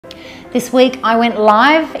This week I went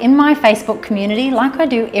live in my Facebook community like I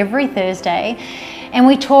do every Thursday, and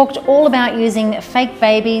we talked all about using fake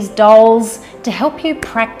babies, dolls, to help you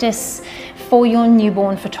practice for your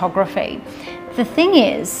newborn photography. The thing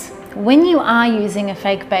is, when you are using a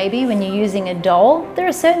fake baby, when you're using a doll, there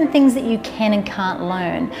are certain things that you can and can't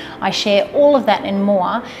learn. I share all of that and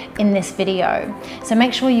more in this video. So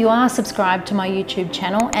make sure you are subscribed to my YouTube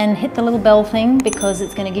channel and hit the little bell thing, because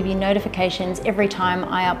it's going to give you notifications every time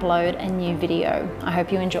I upload a new video. I hope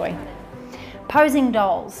you enjoy. Posing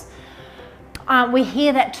dolls. We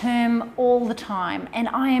hear that term all the time, and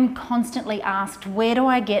I am constantly asked, where do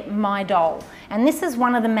I get my doll? And this is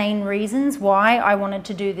one of the main reasons why I wanted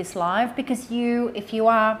to do this live, because if you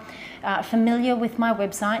are familiar with my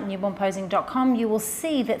website, newbornposing.com, you will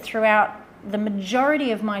see that throughout the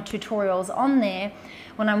majority of my tutorials on there,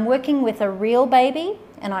 when I'm working with a real baby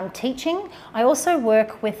and I'm teaching, I also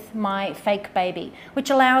work with my fake baby,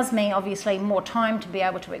 which allows me obviously more time to be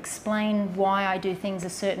able to explain why I do things a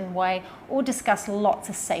certain way, or discuss lots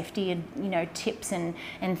of safety and tips and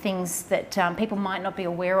things that people might not be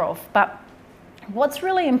aware of. But what's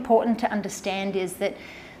really important to understand is that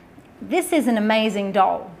this is an amazing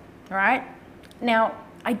doll, right? Now,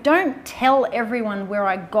 I don't tell everyone where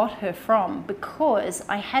I got her from, because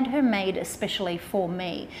I had her made especially for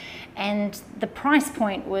me. And the price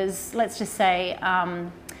point was, let's just say,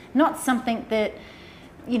 not something that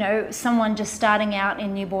someone just starting out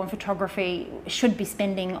in newborn photography should be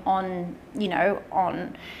spending on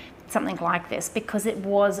something like this, because it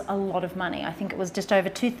was a lot of money. I think it was just over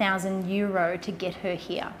 2,000 euro to get her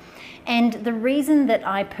here. And the reason that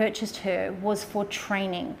I purchased her was for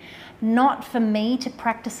training, not for me to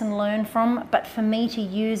practice and learn from, but for me to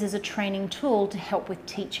use as a training tool to help with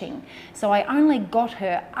teaching. So I only got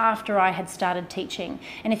her after I had started teaching.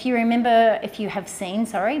 And if you have seen,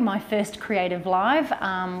 my first creative live,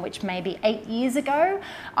 which may be 8 years ago,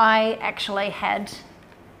 I actually had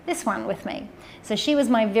this one with me. So she was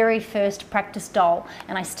my very first practice doll,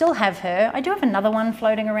 and I still have her. I do have another one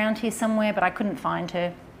floating around here somewhere, but I couldn't find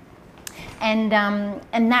her. And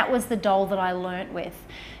that was the doll that I learnt with.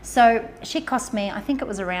 So she cost me, I think it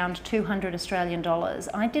was around 200 Australian dollars.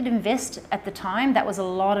 I did invest at the time. That was a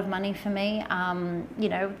lot of money for me.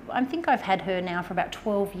 I think I've had her now for about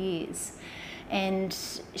 12 years. And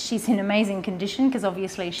she's in amazing condition, because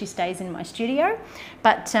obviously she stays in my studio.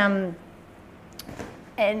 But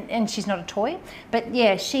and she's not a toy, but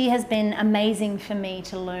yeah, she has been amazing for me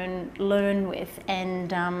to learn with,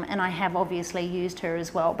 and I have obviously used her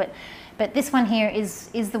as well. But this one here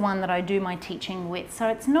is the one that I do my teaching with, so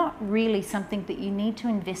it's not really something that you need to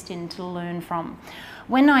invest in to learn from.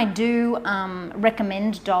 When I do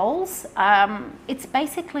recommend dolls, it's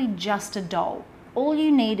basically just a doll. All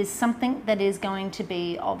you need is something that is going to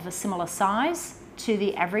be of a similar size to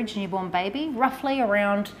the average newborn baby, roughly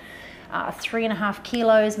around 3.5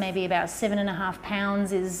 kilos, maybe about 7.5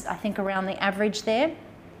 pounds is, I think, around the average there.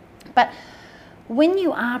 But when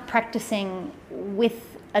you are practicing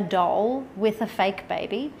with a doll, with a fake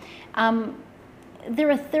baby,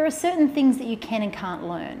 there are certain things that you can and can't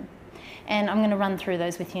learn. And I'm going to run through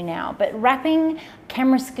those with you now. But wrapping,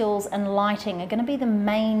 camera skills and lighting are going to be the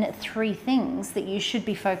main three things that you should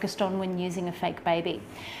be focused on when using a fake baby.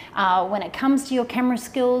 When it comes to your camera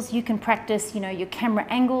skills, you can practice your camera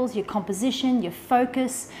angles, your composition, your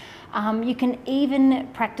focus. You can even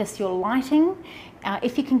practice your lighting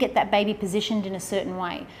if you can get that baby positioned in a certain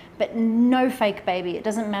way. But no fake baby, it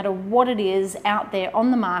doesn't matter what it is out there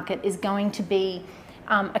on the market, is going to be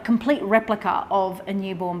a complete replica of a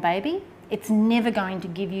newborn baby. It's never going to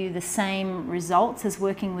give you the same results as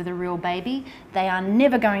working with a real baby. They are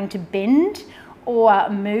never going to bend or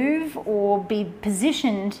move or be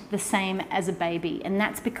positioned the same as a baby. And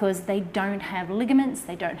that's because they don't have ligaments,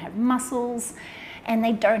 they don't have muscles, and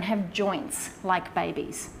they don't have joints like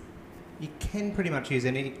babies. You can pretty much use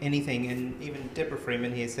anything, and even Deborah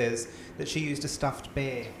Freeman here says that she used a stuffed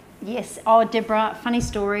bear. Yes. Oh, Deborah, funny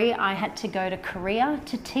story. I had to go to Korea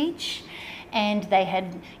to teach, and they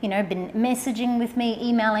had, been messaging with me,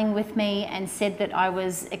 emailing with me, and said that I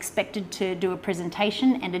was expected to do a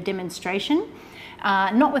presentation and a demonstration,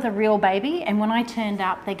 not with a real baby. And when I turned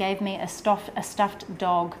up, they gave me a stuffed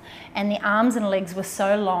dog, and the arms and legs were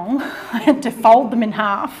so long, I had to fold them in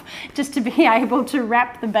half just to be able to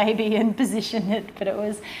wrap the baby and position it. But it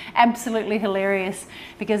was absolutely hilarious,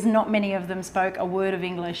 because not many of them spoke a word of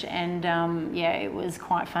English, and yeah, it was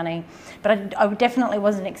quite funny. But I definitely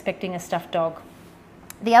wasn't expecting a stuffed dog.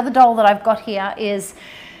 The other doll that I've got here is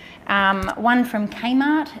one from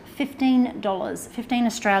Kmart, $15, 15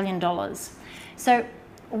 Australian dollars. So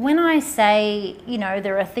when I say, you know,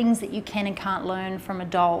 there are things that you can and can't learn from a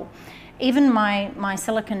doll, even my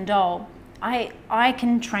silicone doll, I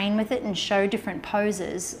can train with it and show different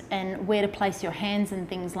poses and where to place your hands and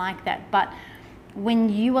things like that. But when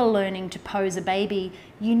you are learning to pose a baby,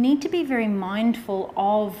 you need to be very mindful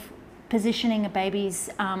of positioning a baby's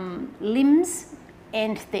limbs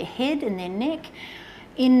and their head and their neck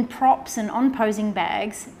in props and on posing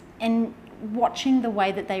bags, and watching the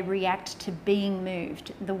way that they react to being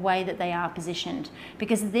moved, the way that they are positioned,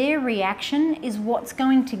 because their reaction is what's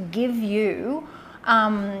going to give you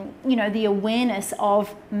you know, the awareness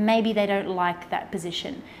of maybe they don't like that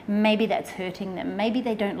position, maybe that's hurting them, maybe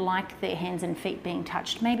they don't like their hands and feet being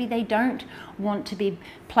touched, maybe they don't want to be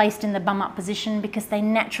placed in the bum up position because they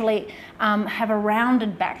naturally have a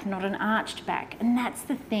rounded back, not an arched back. And that's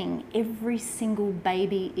the thing, every single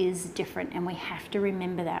baby is different, and we have to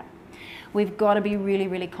remember that. We've got to be really,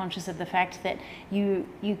 really conscious of the fact that you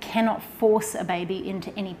cannot force a baby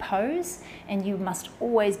into any pose, and you must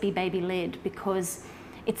always be baby-led, because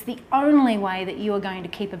it's the only way that you are going to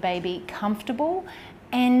keep a baby comfortable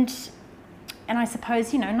and I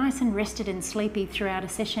suppose, you know, nice and rested and sleepy throughout a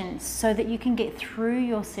session, so that you can get through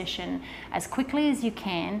your session as quickly as you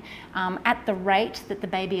can at the rate that the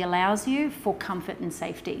baby allows you for comfort and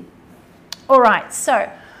safety. All right, so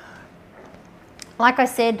like I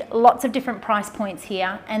said, lots of different price points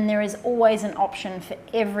here, and there is always an option for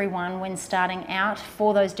everyone when starting out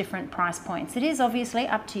for those different price points. It is obviously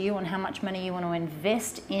up to you on how much money you want to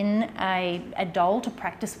invest in a doll to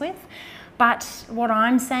practice with, but what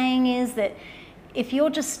I'm saying is that if you're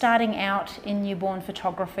just starting out in newborn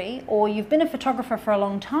photography, or you've been a photographer for a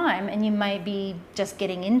long time and you may be just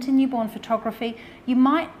getting into newborn photography, you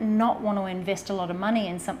might not want to invest a lot of money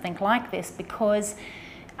in something like this, because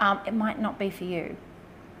it might not be for you.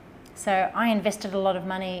 So I invested a lot of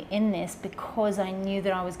money in this because I knew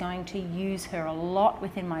that I was going to use her a lot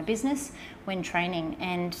within my business when training,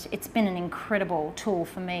 and it's been an incredible tool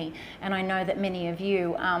for me. And I know that many of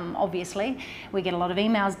you, obviously, we get a lot of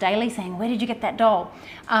emails daily saying, where did you get that doll?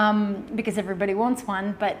 Because everybody wants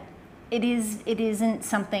one, but it isn't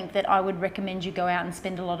something that I would recommend you go out and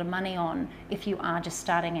spend a lot of money on if you are just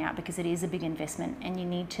starting out, because it is a big investment, and you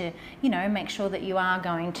need to, you know, make sure that you are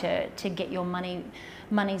going to get your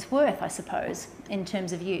money's worth, I suppose, in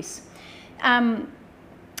terms of use.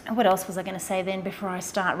 What else was I going to say then before I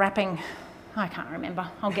start wrapping? I can't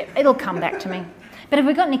remember. It'll come back to me. But have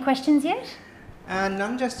we got any questions yet?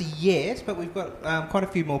 None just yet, but we've got quite a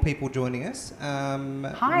few more people joining us.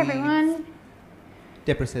 Hi, everyone.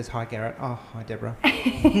 Deborah says, hi, Garrett. Oh, hi, Deborah.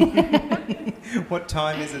 What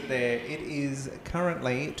time is it there? It is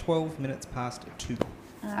currently 12 minutes past 2.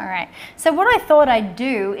 All right, so what I thought I'd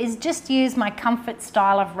do is just use my comfort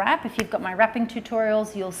style of wrap. If you've got my wrapping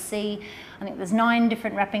tutorials, you'll see, I think there's 9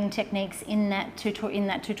 different wrapping techniques in that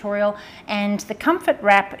tutorial, and the comfort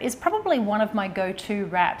wrap is probably one of my go-to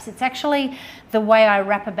wraps. It's actually the way I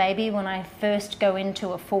wrap a baby when I first go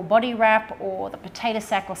into a full body wrap or the potato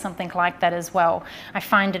sack or something like that as well. I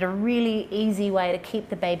find it a really easy way to keep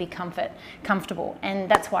the baby comfortable,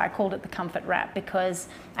 and that's why I called it the comfort wrap, because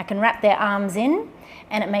I can wrap their arms in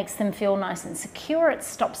and it makes them feel nice and secure. It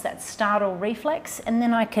stops that startle reflex, and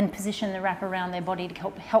then I can position the wrap around their body to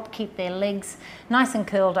help keep their legs nice and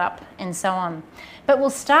curled up and so on. But we'll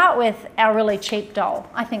start with our really cheap doll.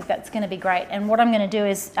 I think that's going to be great, and what I'm going to do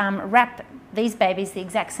is wrap these babies the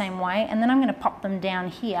exact same way, and then I'm going to pop them down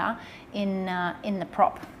here in the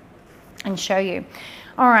prop and show you.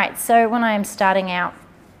 All right, so when I am starting out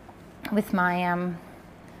with my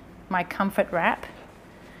my comfort wrap,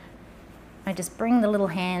 I just bring the little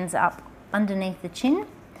hands up underneath the chin.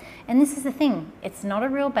 And this is the thing, it's not a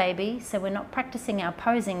real baby, so we're not practicing our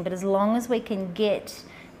posing, but as long as we can get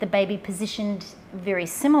the baby positioned very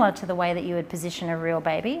similar to the way that you would position a real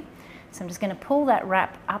baby. So I'm just going to pull that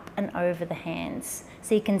wrap up and over the hands.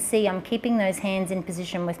 So you can see I'm keeping those hands in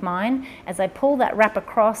position with mine. As I pull that wrap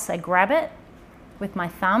across, I grab it with my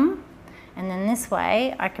thumb, and then this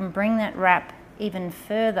way I can bring that wrap even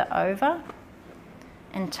further over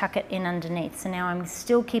and tuck it in underneath. So now I'm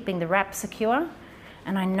still keeping the wrap secure,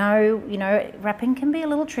 and I know, you know, wrapping can be a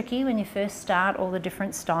little tricky when you first start, all the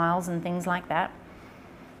different styles and things like that.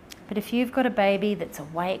 But if you've got a baby that's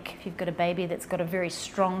awake, if you've got a baby that's got a very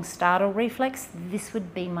strong startle reflex, this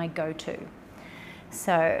would be my go-to.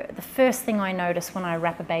 So the first thing I notice when I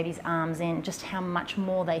wrap a baby's arms in, just how much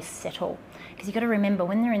more they settle. Because you've got to remember,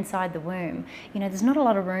 when they're inside the womb, you know, there's not a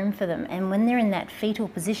lot of room for them. And when they're in that fetal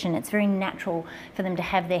position, it's very natural for them to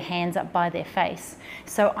have their hands up by their face.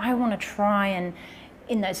 So I want to try and,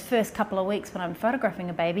 in those first couple of weeks when I'm photographing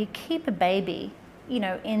a baby, keep a baby you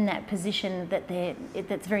know, in that position that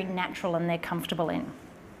that's very natural and they're comfortable in.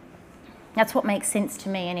 That's what makes sense to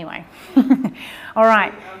me anyway. All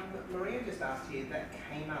right. Maria just asked here, that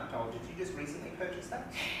Kmart doll, did you just recently purchase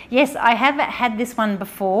that? Yes, I have had this one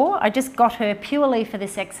before. I just got her purely for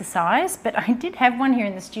this exercise, but I did have one here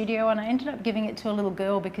in the studio and I ended up giving it to a little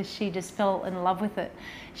girl because she just fell in love with it.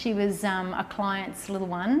 She was a client's little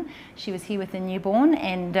one. She was here with a newborn,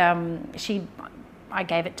 and I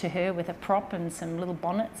gave it to her with a prop and some little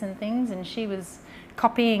bonnets and things, and she was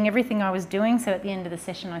copying everything I was doing, so at the end of the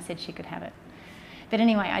session I said she could have it. But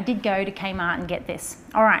anyway, I did go to Kmart and get this.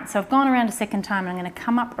 All right, so I've gone around a second time and I'm going to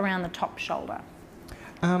come up around the top shoulder.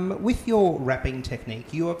 With your wrapping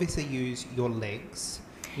technique, you obviously use your legs.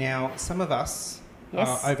 Now, some of us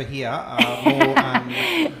over here are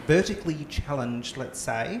more vertically challenged, let's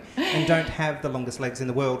say, and don't have the longest legs in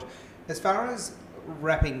the world. As far as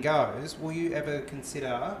wrapping goes, will you ever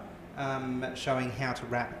consider showing how to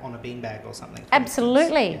wrap on a beanbag or something?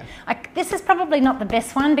 Absolutely. Yeah. This is probably not the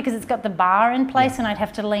best one because it's got the bar in place, and I'd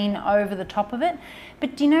have to lean over the top of it.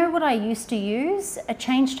 But do you know what I used to use? A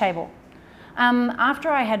change table. After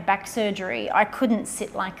I had back surgery, I couldn't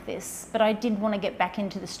sit like this, but I did want to get back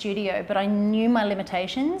into the studio, but I knew my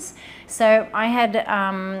limitations. So I had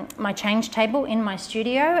my change table in my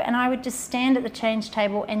studio, and I would just stand at the change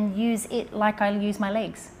table and use it like I use my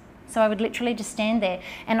legs. So I would literally just stand there,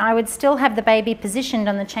 and I would still have the baby positioned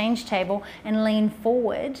on the change table and lean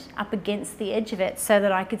forward up against the edge of it so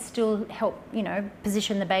that I could still help, you know,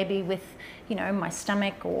 position the baby with, you know, my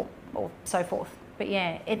stomach or so forth. But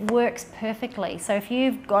yeah, it works perfectly. So if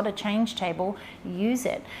you've got a change table, use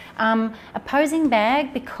it. A posing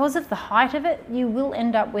bag, because of the height of it, you will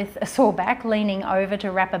end up with a sore back leaning over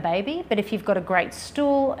to wrap a baby. But if you've got a great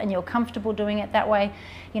stool and you're comfortable doing it that way,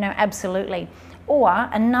 you know, absolutely. Or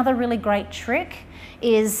another really great trick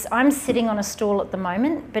is, I'm sitting on a stool at the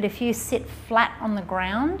moment, but if you sit flat on the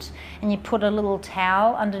ground and you put a little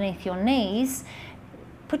towel underneath your knees,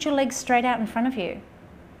 put your legs straight out in front of you.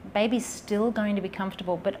 Baby's still going to be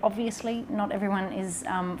comfortable, but obviously not everyone is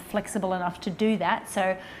flexible enough to do that.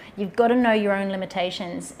 So you've got to know your own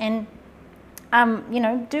limitations and, you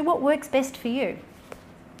know, do what works best for you.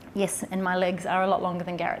 Yes, and my legs are a lot longer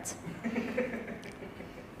than Garrett's.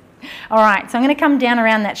 All right, so I'm going to come down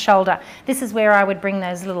around that shoulder. This is where I would bring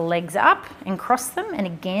those little legs up and cross them. And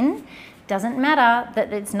again, doesn't matter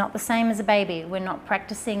that it's not the same as a baby. We're not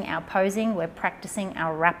practicing our posing, we're practicing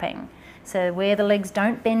our wrapping. So where the legs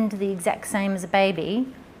don't bend the exact same as a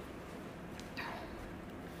baby.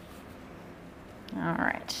 All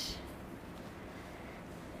right.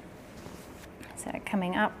 So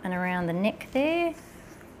coming up and around the neck there.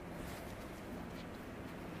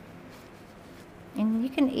 And you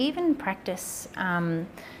can even practice, you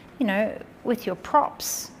know, with your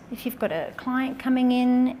props. If you've got a client coming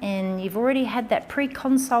in and you've already had that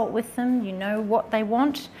pre-consult with them, you know what they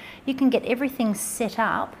want, you can get everything set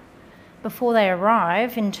up before they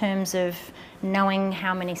arrive in terms of knowing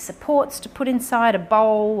how many supports to put inside a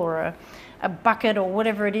bowl or a bucket or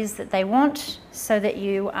whatever it is that they want, so that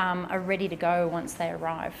you are ready to go once they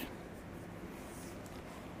arrive.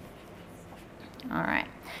 All right.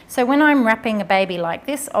 So when I'm wrapping a baby like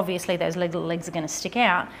this, obviously those little legs are going to stick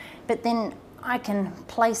out, but then I can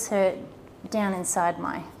place her down inside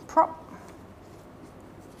my prop.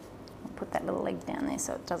 I'll put that little leg down there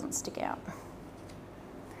so it doesn't stick out.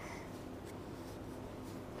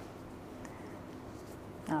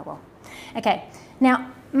 Oh well. Okay,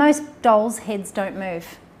 now most dolls' heads don't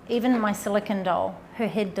move. Even my silicone doll, her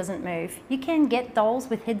head doesn't move. You can get dolls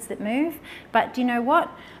with heads that move, but do you know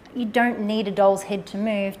what? You don't need a doll's head to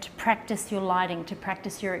move to practice your lighting, to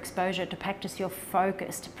practice your exposure, to practice your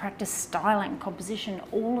focus, to practice styling, composition,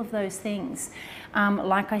 all of those things.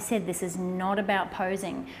 Like I said, this is not about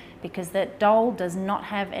posing, because that doll does not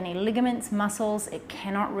have any ligaments, muscles. It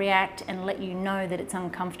cannot react and let you know that it's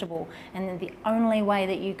uncomfortable. And then the only way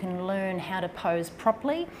that you can learn how to pose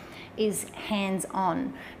properly is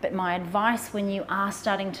hands-on. But my advice when you are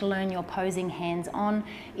starting to learn your posing hands-on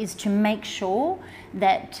is to make sure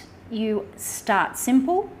that you start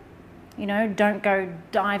simple. You know, don't go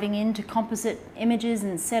diving into composite images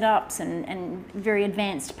and setups and very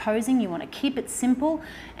advanced posing. You want to keep it simple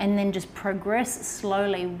and then just progress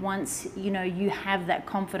slowly once you know you have that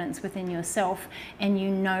confidence within yourself and you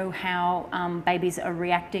know how babies are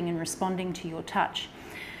reacting and responding to your touch.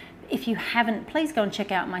 If you haven't, please go and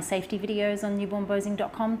check out my safety videos on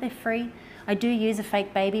newbornposing.com. They're free. I do use a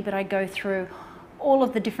fake baby, but I go through all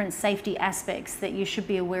of the different safety aspects that you should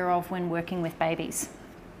be aware of when working with babies.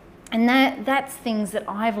 And that's things that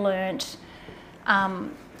I've learnt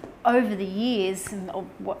over the years,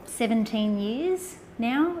 what, 17 years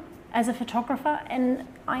now as a photographer, and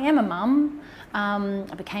I am a mum.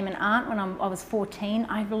 I became an aunt when I was 14.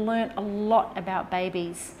 I've learnt a lot about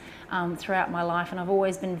babies throughout my life, and I've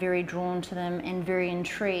always been very drawn to them and very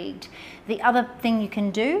intrigued. The other thing you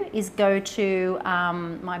can do is go to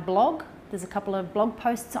my blog. There's a couple of blog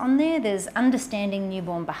posts on there. There's Understanding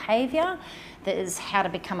Newborn Behaviour. There's How to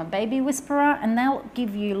Become a Baby Whisperer, and they'll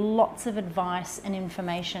give you lots of advice and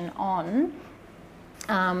information on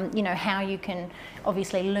you know, how you can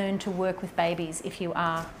obviously learn to work with babies if you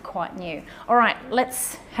are quite new. All right,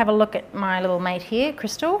 let's have a look at my little mate here,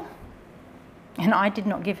 Crystal. And I did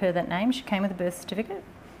not give her that name. She came with a birth certificate.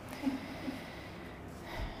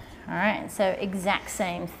 All right, so exact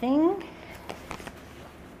same thing.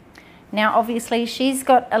 Now, obviously, she's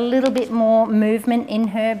got a little bit more movement in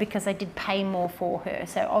her because I did pay more for her.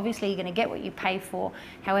 So obviously, you're going to get what you pay for.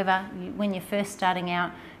 However, when you're first starting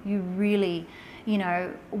out, you really, you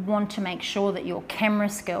know, want to make sure that your camera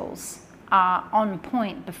skills are on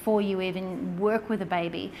point before you even work with a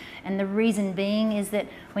baby. And the reason being is that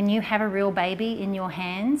when you have a real baby in your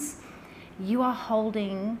hands, you are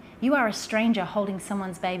a stranger holding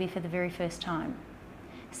someone's baby for the very first time.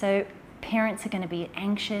 So parents are going to be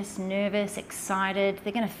anxious, nervous, excited.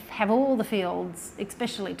 They're going to have all the feels,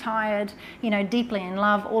 especially tired, you know, deeply in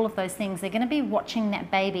love, all of those things. They're going to be watching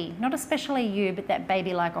that baby, not especially you, but that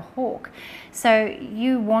baby like a hawk. So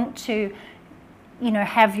you want to, you know,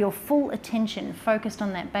 have your full attention focused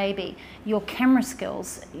on that baby. Your camera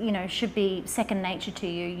skills, you know, should be second nature to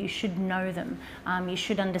you. You should know them. You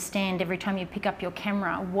should understand every time you pick up your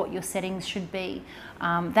camera what your settings should be.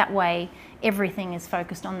 That way, everything is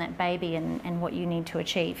focused on that baby and what you need to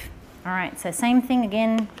achieve. All right, so same thing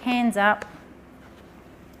again, hands up.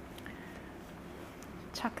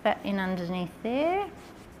 Tuck that in underneath there.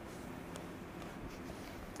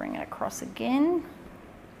 Bring it across again.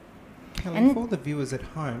 Kelly, and for the viewers at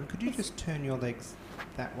home, could you just turn your legs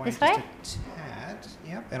that way, this just way? a tad?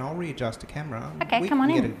 Yep, and I'll readjust the camera. Okay, come on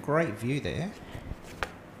in. We get a great view there.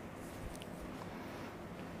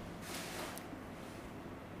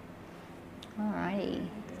 Alrighty.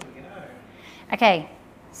 Okay,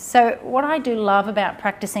 so what I do love about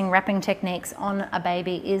practicing wrapping techniques on a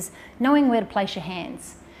baby is knowing where to place your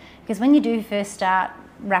hands. Because when you do first start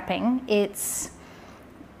wrapping, it's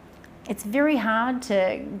very hard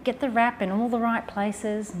to get the wrap in all the right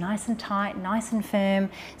places, nice and tight, nice and firm.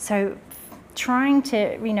 So trying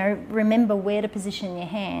to, you know, remember where to position your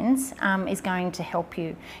hands is going to help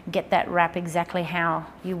you get that wrap exactly how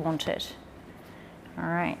you want it. All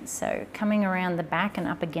right, so coming around the back and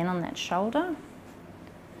up again on that shoulder.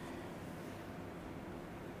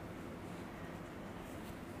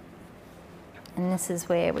 And this is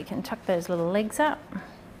where we can tuck those little legs up.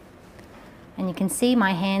 And you can see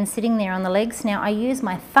my hand sitting there on the legs. Now I use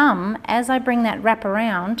my thumb as I bring that wrap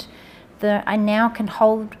around. I now can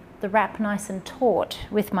hold the wrap nice and taut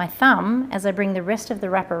with my thumb as I bring the rest of the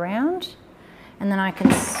wrap around. And then I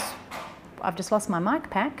can, I've just lost my mic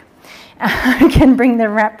pack. I can bring the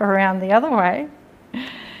wrap around the other way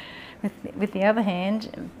with the other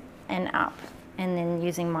hand and up. And then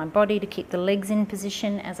using my body to keep the legs in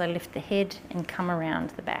position as I lift the head and come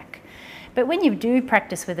around the back. But when you do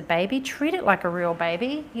practice with a baby, treat it like a real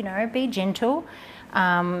baby, you know, be gentle.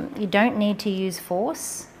 You don't need to use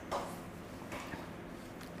force.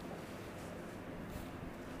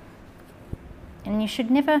 And you should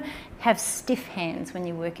never have stiff hands when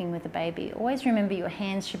you're working with a baby. Always remember your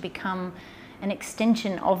hands should become an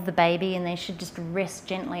extension of the baby and they should just rest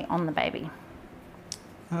gently on the baby.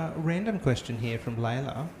 Random question here from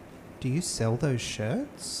Layla. Do you sell those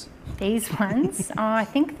shirts? These ones? Oh, I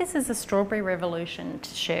think this is a Strawberry Revolution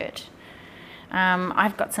shirt.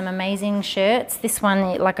 I've got some amazing shirts. This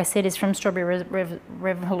one, like I said, is from Strawberry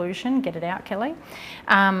Revolution. Get it out, Kelly.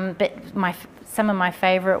 But some of my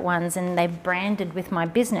favourite ones, and they're branded with my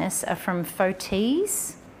business, are from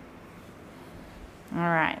Fotees. All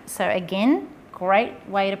right, so again, great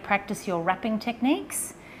way to practice your wrapping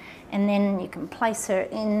techniques. And then you can place her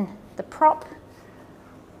in the prop.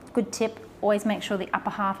 Good tip, always make sure the upper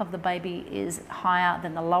half of the baby is higher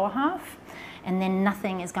than the lower half, and then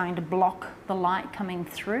nothing is going to block the light coming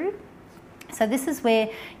through. So this is where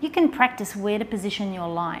you can practice where to position your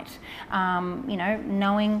light. You know,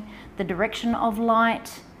 knowing the direction of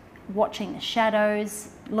light, watching the shadows,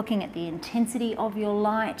 looking at the intensity of your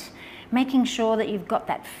light, making sure that you've got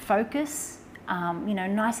that focus you know,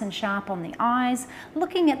 nice and sharp on the eyes,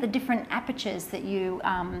 looking at the different apertures that you,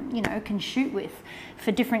 you know, can shoot with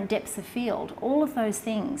for different depths of field, all of those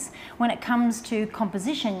things. When it comes to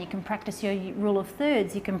composition, you can practice your rule of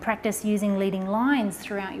thirds, you can practice using leading lines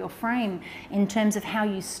throughout your frame in terms of how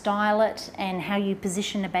you style it and how you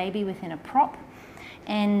position a baby within a prop,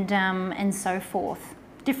 and so forth.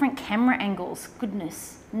 Different camera angles,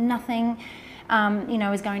 goodness, nothing you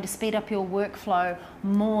know, is going to speed up your workflow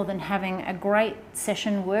more than having a great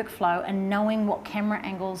session workflow and knowing what camera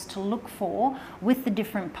angles to look for with the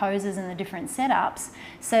different poses and the different setups,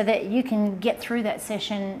 so that you can get through that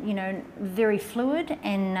session, you know, very fluid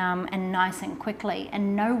and nice and quickly,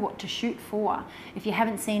 and know what to shoot for. If you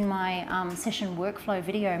haven't seen my session workflow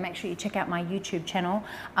video, make sure you check out my YouTube channel.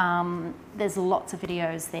 There's lots of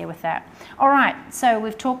videos there with that. All right, so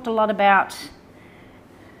we've talked a lot about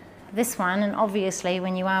this one, and obviously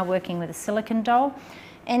when you are working with a silicone doll,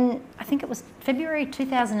 and I think it was February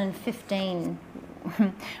 2015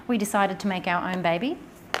 we decided to make our own baby,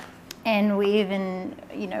 and we even,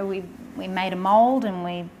 you know, we made a mold and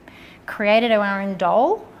we created our own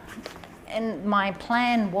doll, and my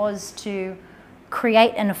plan was to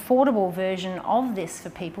create an affordable version of this for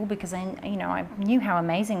people because I knew how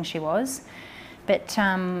amazing she was, but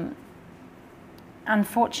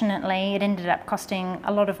unfortunately, it ended up costing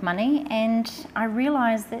a lot of money, and I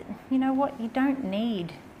realised that, you know what, you don't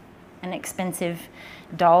need an expensive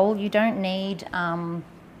doll. You don't need a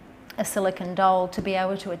silicone doll to be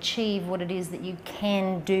able to achieve what it is that you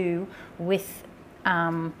can do with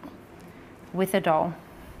a doll,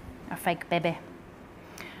 a fake baby.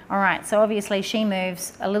 All right, so obviously she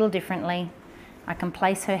moves a little differently. I can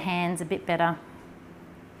place her hands a bit better.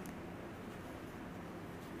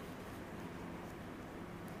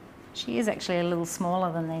 She is actually a little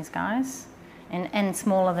smaller than these guys, and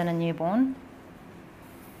smaller than a newborn,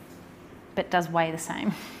 but does weigh the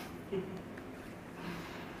same. All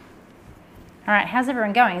right, how's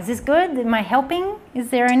everyone going? Is this good? Am I helping? Is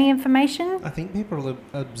there any information? I think people are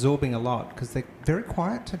absorbing a lot because they're very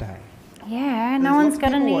quiet today. Yeah, no one's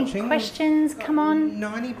got any questions. Come on.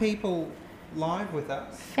 90 people live with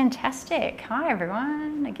us. Fantastic. Hi,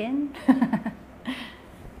 everyone, again.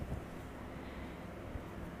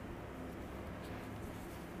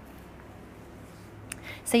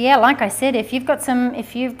 So yeah, like I said, if you've got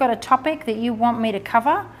a topic that you want me to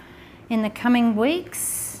cover in the coming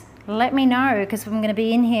weeks, let me know, because I'm going to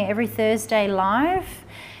be in here every Thursday live.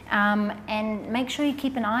 And make sure you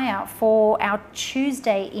keep an eye out for our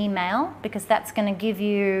Tuesday email, because that's going to give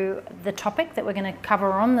you the topic that we're going to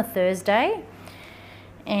cover on the Thursday.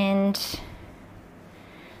 And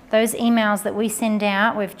those emails that we send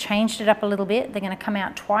out, we've changed it up a little bit. They're going to come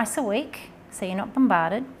out twice a week, so you're not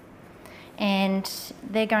bombarded. And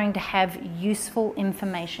they're going to have useful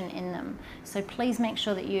information in them. So please make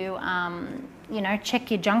sure that you, you know, check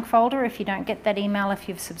your junk folder if you don't get that email if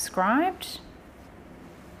you've subscribed.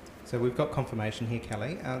 So we've got confirmation here,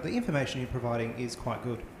 Kelly. The information you're providing is quite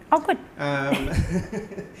good. Oh, good.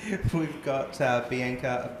 We've got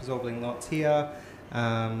Bianca absorbing lots here.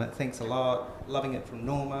 Thanks a lot. Loving it from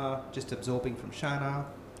Norma. Just absorbing from Shana.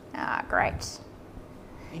 Ah, great.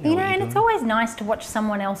 You know, and it's always nice to watch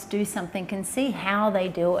someone else do something and see how they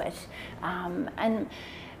do it. And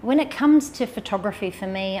when it comes to photography for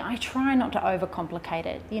me, I try not to overcomplicate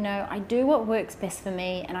it. You know, I do what works best for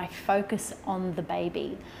me and I focus on the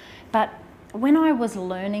baby. But when I was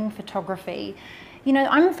learning photography, you know,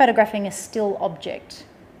 I'm photographing a still object.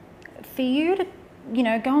 For you to, you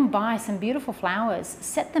know, go and buy some beautiful flowers,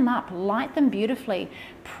 set them up, light them beautifully,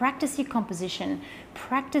 practice your composition,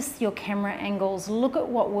 practice your camera angles, look at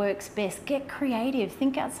what works best, get creative,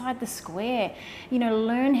 think outside the square, you know,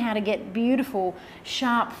 learn how to get beautiful,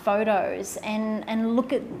 sharp photos and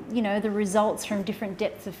look at, you know, the results from different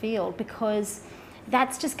depths of field, because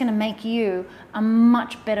that's just going to make you a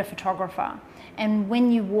much better photographer. And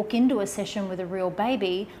when you walk into a session with a real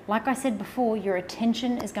baby, like I said before, your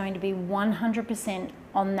attention is going to be 100%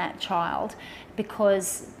 on that child,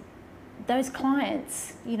 because those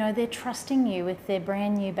clients, you know, they're trusting you with their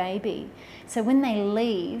brand new baby. So when they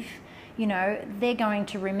leave, you know, they're going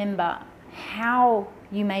to remember how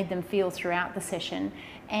you made them feel throughout the session,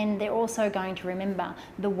 and they're also going to remember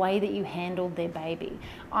the way that you handled their baby.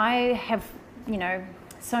 I have, you know,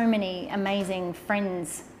 so many amazing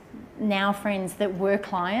friends, now friends that were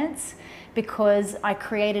clients, because I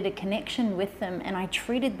created a connection with them and I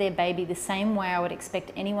treated their baby the same way I would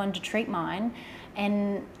expect anyone to treat mine.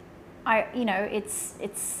 And you know, it's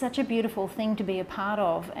such a beautiful thing to be a part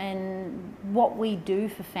of, and what we do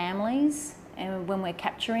for families and when we're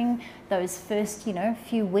capturing those first,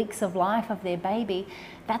 few weeks of life of their baby,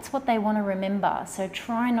 that's what they want to remember. So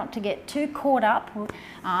try not to get too caught up,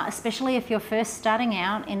 especially if you're first starting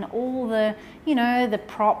out, in all the, the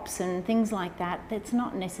props and things like that. That's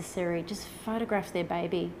not necessary. Just photograph their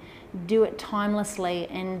baby. Do it timelessly,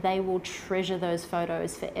 and they will treasure those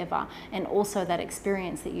photos forever, and also that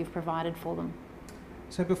experience that you've provided for them.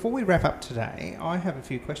 So before we wrap up today, I have a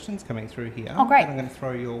few questions coming through here. Oh, great. That I'm going to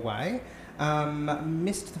throw your way.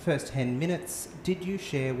 Missed the first 10 minutes. Did you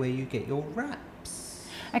share where you get your wraps?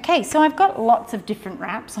 Okay, so I've got lots of different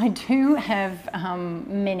wraps. I do have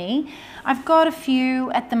many. I've got a few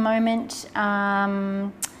at the moment.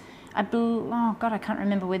 Oh God, I can't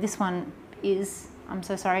remember where this one is. I'm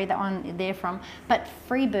so sorry, that one they're from. But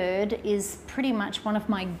Freebird is pretty much one of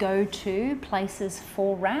my go-to places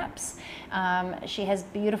for wraps. She has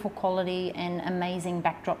beautiful quality and amazing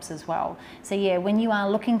backdrops as well. So yeah, when you are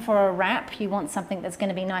looking for a wrap, you want something that's going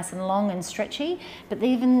to be nice and long and stretchy. But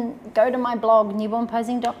even go to my blog,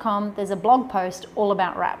 newbornposing.com. There's a blog post all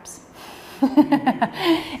about wraps.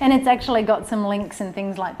 And it's actually got some links and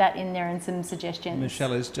things like that in there, and some suggestions.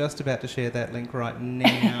 Michelle is just about to share that link right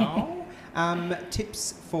now.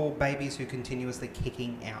 Tips for babies who are continuously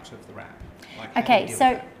kicking out of the wrap. Okay,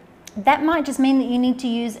 so that might just mean that you need to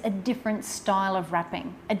use a different style of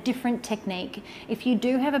wrapping, a different technique. If you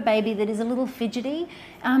do have a baby that is a little fidgety,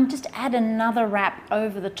 just add another wrap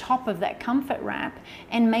over the top of that comfort wrap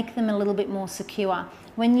and make them a little bit more secure.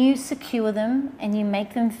 When you secure them and you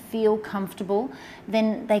make them feel comfortable,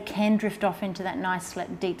 then they can drift off into that nice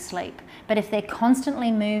deep sleep. But if they're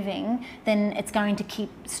constantly moving, then it's going to keep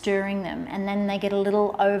stirring them, and then they get a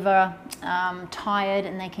little over tired,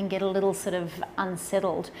 and they can get a little sort of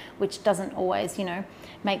unsettled, which doesn't always,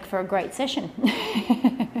 make for a great session.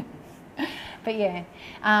 But yeah,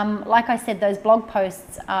 like I said, those blog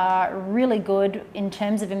posts are really good in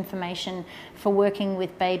terms of information for working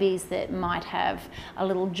with babies that might have a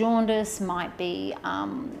little jaundice, might be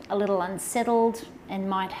a little unsettled, and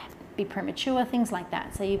might be premature, things like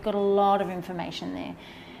that. So you've got a lot of information there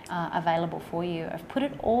available for you. I've put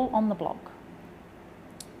it all on the blog.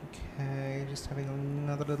 Okay, just having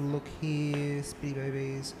another little look here. Speedy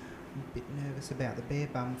babies, a bit nervous about the bare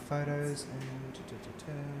bum photos, and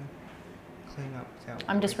clean up.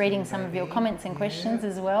 I'm just reading some of your comments and questions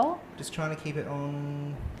as well. Just trying to keep it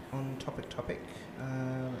on topic.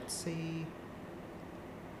 Let's see.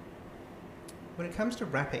 When it comes to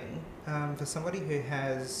wrapping, for somebody who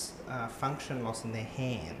has function loss in their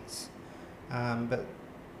hands, but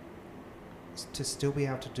to still be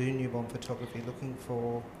able to do newborn photography, looking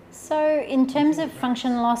for... So in terms of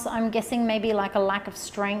function loss, I'm guessing maybe like a lack of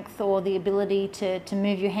strength or the ability to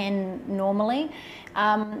move your hand normally.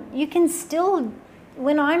 You can still,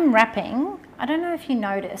 when I'm wrapping, I don't know if you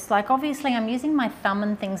notice, like obviously I'm using my thumb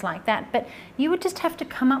and things like that, but you would just have to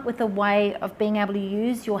come up with a way of being able to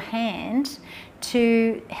use your hand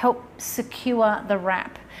to help secure the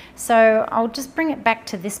wrap. So I'll just bring it back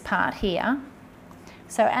to this part here.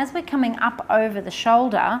 So as we're coming up over the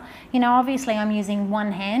shoulder, obviously I'm using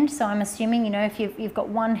one hand, so I'm assuming, if you've got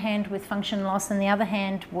one hand with function loss and the other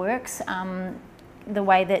hand works the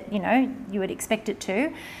way that, you would expect it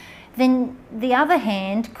to, then the other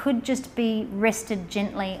hand could just be rested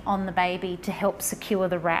gently on the baby to help secure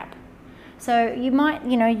the wrap. So you might,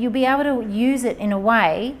 you'll be able to use it in a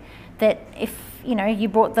way that if, you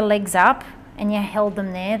brought the legs up and you held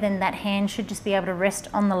them there, then that hand should just be able to rest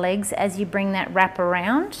on the legs as you bring that wrap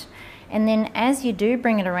around. And then as you do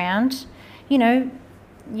bring it around, you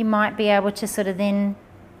might be able to sort of then,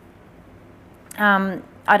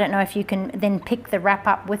 I don't know if you can then pick the wrap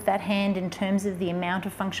up with that hand in terms of the amount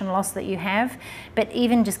of function loss that you have, but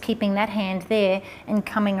even just keeping that hand there and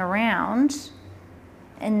coming around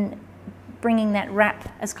and bringing that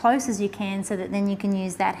wrap as close as you can, so that then you can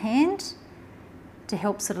use that hand to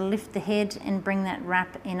help sort of lift the head and bring that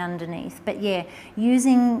wrap in underneath. But yeah,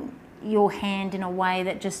 using your hand in a way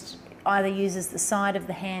that just either uses the side of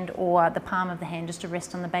the hand or the palm of the hand just to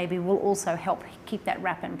rest on the baby will also help keep that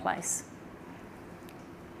wrap in place.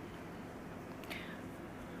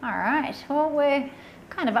 All right, well, we're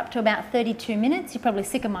kind of up to about 32 minutes. You're probably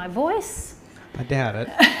sick of my voice. I doubt it.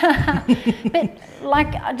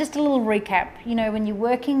 But just a little recap, when you're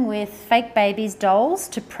working with fake babies, dolls,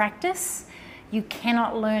 to practice, you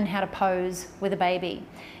cannot learn how to pose with a baby.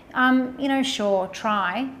 Sure,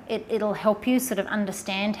 try. It'll help you sort of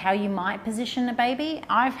understand how you might position a baby.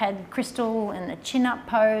 I've had Crystal in the chin-up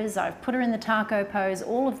pose, I've put her in the taco pose,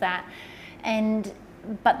 all of that.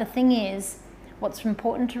 But the thing is, what's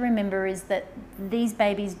important to remember is that these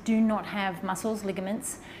babies do not have muscles,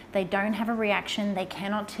 ligaments. They don't have a reaction. They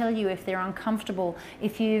cannot tell you if they're uncomfortable,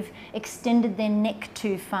 if you've extended their neck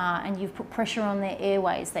too far and you've put pressure on their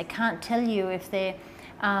airways. They can't tell you if they're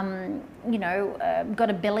got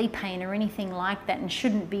a belly pain or anything like that and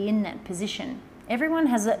shouldn't be in that position. Everyone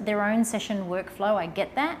has their own session workflow, I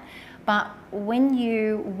get that, but when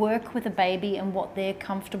you work with a baby and what they're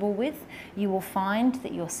comfortable with, you will find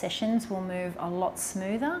that your sessions will move a lot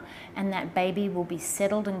smoother and that baby will be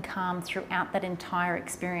settled and calm throughout that entire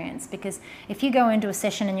experience. Because if you go into a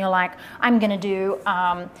session and you're like, I'm going to do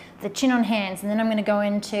the chin on hands, and then I'm going to go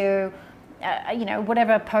into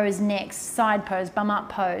whatever pose next, side pose, bum up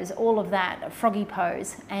pose, all of that, froggy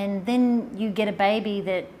pose, and then you get a baby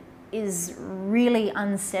that is really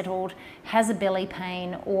unsettled, has a belly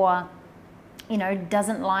pain, or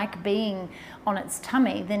doesn't like being on its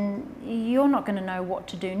tummy, then you're not going to know what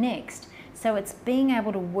to do next. So it's being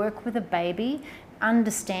able to work with a baby,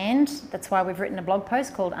 understand, that's why we've written a blog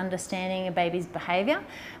post called Understanding a Baby's Behaviour,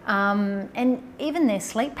 and even their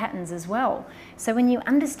sleep patterns as well. So when you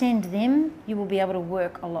understand them, you will be able to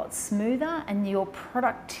work a lot smoother and your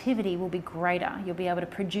productivity will be greater. You'll be able to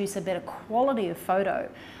produce a better quality of photo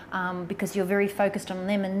because you're very focused on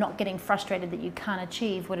them and not getting frustrated that you can't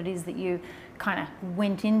achieve what it is that you kind of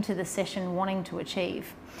went into the session wanting to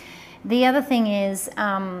achieve. The other thing is,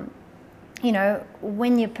 when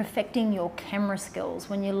you're perfecting your camera skills,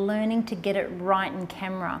 when you're learning to get it right in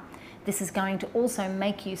camera, this is going to also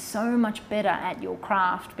make you so much better at your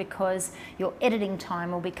craft because your editing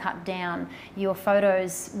time will be cut down. Your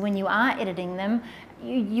photos, when you are editing them,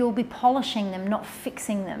 you'll be polishing them, not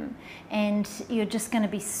fixing them. And you're just going to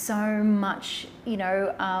be so much,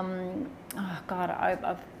 I'm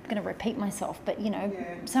going to repeat myself, but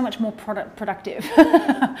so much more productive.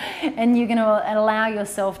 And you're going to allow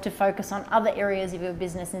yourself to focus on other areas of your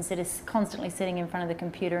business instead of constantly sitting in front of the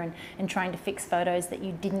computer and trying to fix photos that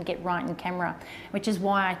you didn't get right in camera, which is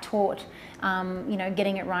why I taught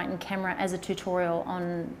getting it right in camera as a tutorial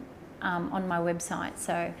on my website.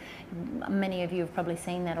 So many of you have probably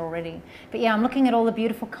seen that already. But yeah, I'm looking at all the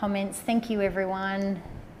beautiful comments. Thank you, everyone.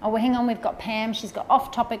 Oh, well, hang on, we've got Pam. She's got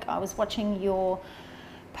off topic. I was watching your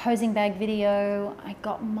posing bag video. I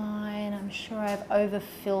got mine. I'm sure I've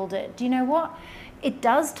overfilled it. Do you know what? It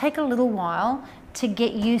does take a little while to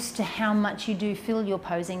get used to how much you do fill your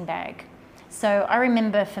posing bag. So I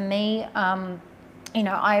remember for me, I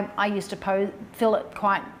used to fill it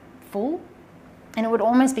quite full, and it would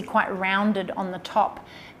almost be quite rounded on the top.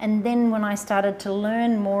 And then when I started to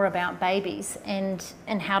learn more about babies and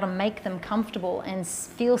how to make them comfortable and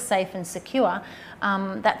feel safe and secure,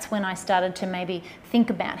 that's when I started to maybe think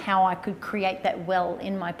about how I could create that well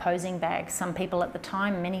in my posing bag. Some people at the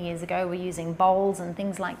time, many years ago, were using bowls and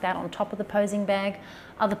things like that on top of the posing bag.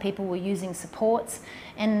 Other people were using supports.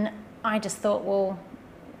 And I just thought, well,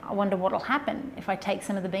 I wonder what'll happen if I take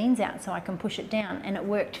some of the beans out so I can push it down, and it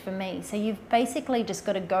worked for me. So you've basically just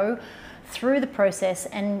got to go through the process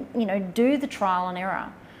and do the trial and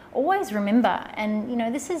error. Always remember, and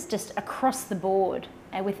this is just across the board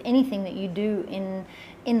with anything that you do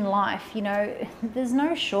in life, there's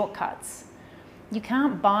no shortcuts. You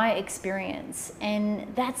can't buy experience, and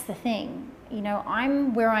that's the thing.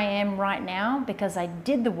 I'm where I am right now because I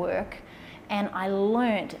did the work and I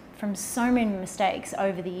learnt from so many mistakes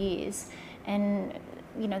over the years, and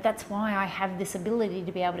that's why I have this ability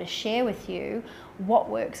to be able to share with you what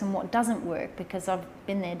works and what doesn't work, because I've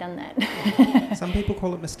been there, done that. Some people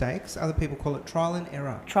call it mistakes, other people call it trial and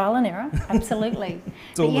error. Trial and error, absolutely.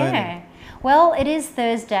 It's all learning. Well, it is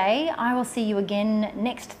Thursday. I will see you again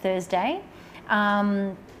next Thursday.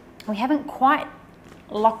 We haven't quite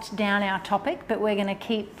locked down our topic, but we're going to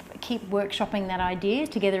keep workshopping that idea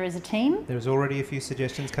together as a team. There's already a few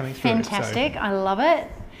suggestions coming through. Fantastic, so. I love it.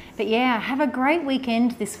 But yeah, have a great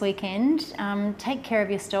weekend this weekend. Take care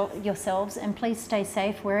of yourselves, and please stay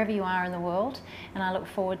safe wherever you are in the world. And I look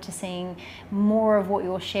forward to seeing more of what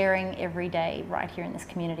you're sharing every day right here in this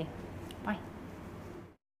community.